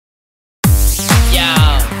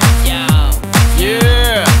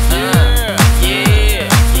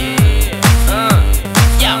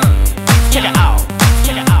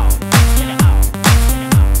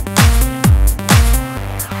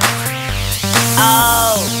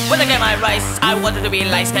Oh, when I get my rice, I wanted to be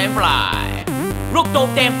like Stan Fly. Look those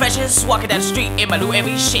damn freshest, walking down the street in my new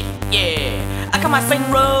every shit, yeah. I got my spin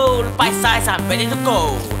roll, by size, I'm ready to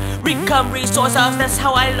go. Recome resources, that's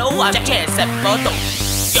how I know I'm Jack Chan, set photo.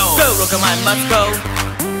 Yo, go rock my must go.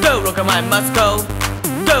 Go rock my must go.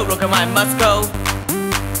 Go rock my must go.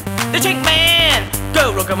 The chick man,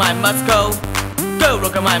 go rock my must go. Go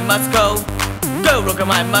rock my must go. Go rock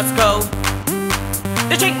my must go.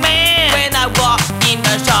 The chick man, when I walk in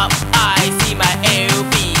the shop, I see my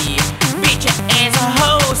LB. Bitch as a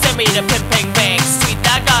hoe, send me the pimping bang. Sweet,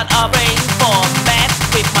 I got a brain for math.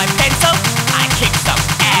 With my pencil, I kick some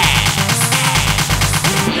ass.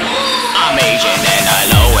 I'm Asian and I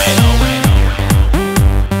know it.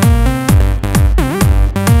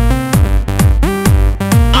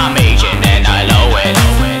 I'm Asian and I know it.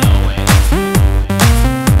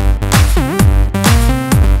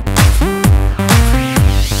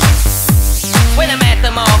 When I'm at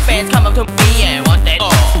the mall, fans come up to me and want that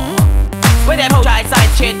when that whole side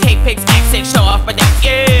shit, take pics, accent, show off my dick,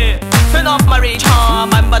 yeah. Turn off my rich charm,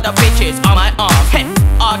 my mother bitches on my arm. Hey,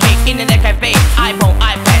 arcade, internet cafe, iPhone,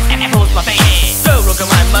 iPad, and Apple's my face. Go rock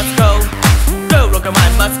my must go. Go rock my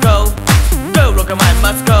must go. Go rock my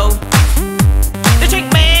must go. The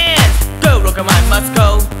chick man, go rock my must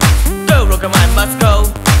go. Go rock my must go.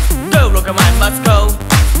 Go rock my must go.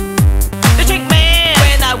 The chick man,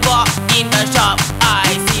 when I walk in the shop,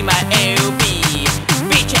 I see my LB.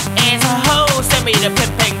 Bitch as a hoe, send me the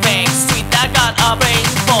pimping bang. Sweet, I got a brain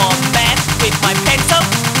for math. With my pencil,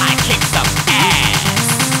 I kick some ass.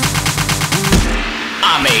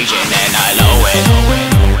 I'm Asian and I know it.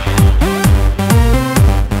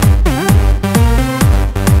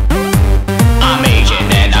 I'm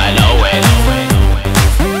Asian and I know it.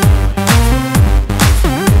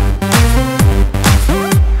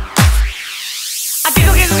 I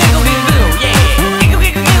giggle, giggle, giggle, giggle, yeah. Giggle,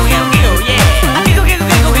 giggle, giggle, giggle, giggle, yeah. I giggle, giggle,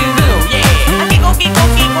 giggle, giggle, yeah. I giggle, giggle,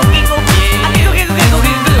 giggle, giggle, yeah. I giggle, giggle, giggle,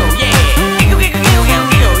 giggle, yeah. Giggle, giggle, giggle, giggle,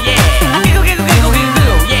 giggle, yeah. I giggle, giggle, giggle,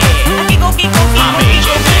 giggle, yeah. I giggle, giggle, giggle. I'm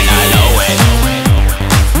Asian and I know it.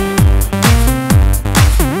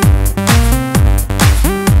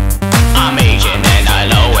 I'm Asian and I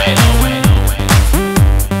know it.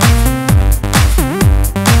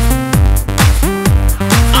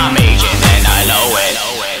 I'm Asian and I know it.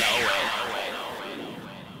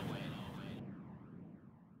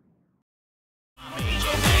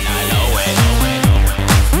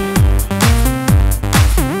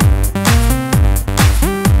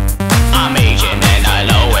 I'm Asian and I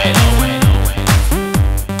know it.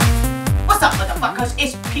 What's up, motherfuckers?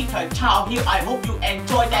 It's Peter Chow here. I hope you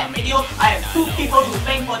enjoyed that video. I have two people to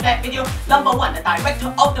thank for that video. Number one, the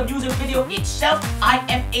director of the music video itself,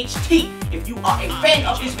 IFHT. If you are a fan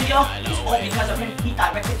of this video, it's all because of him. He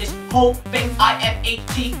directed this whole thing.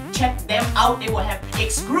 IFHT, check them out. They will have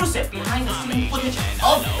exclusive behind the scene footage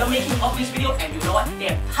of the making of this video. And you know what? They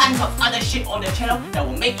have tons of other shit on their channel that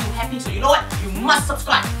will make you happy. So you know what? You must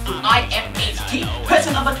subscribe to IFHT.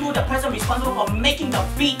 Person number two, the person responsible for making the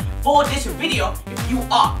beat for this video. If you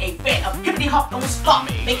are a fan of Hippity Hop Don't Stop,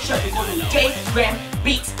 make sure to go to J-Gram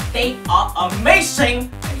Beats. They are amazing.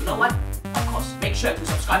 And you know what? Of course, make sure to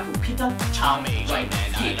subscribe to Peter Chow right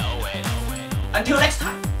here. Until next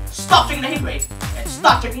time, stop drinking the hit rate and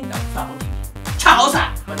start drinking the bubble tea. Ciao,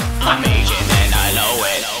 outside. I'm Asian and I know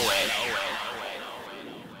it.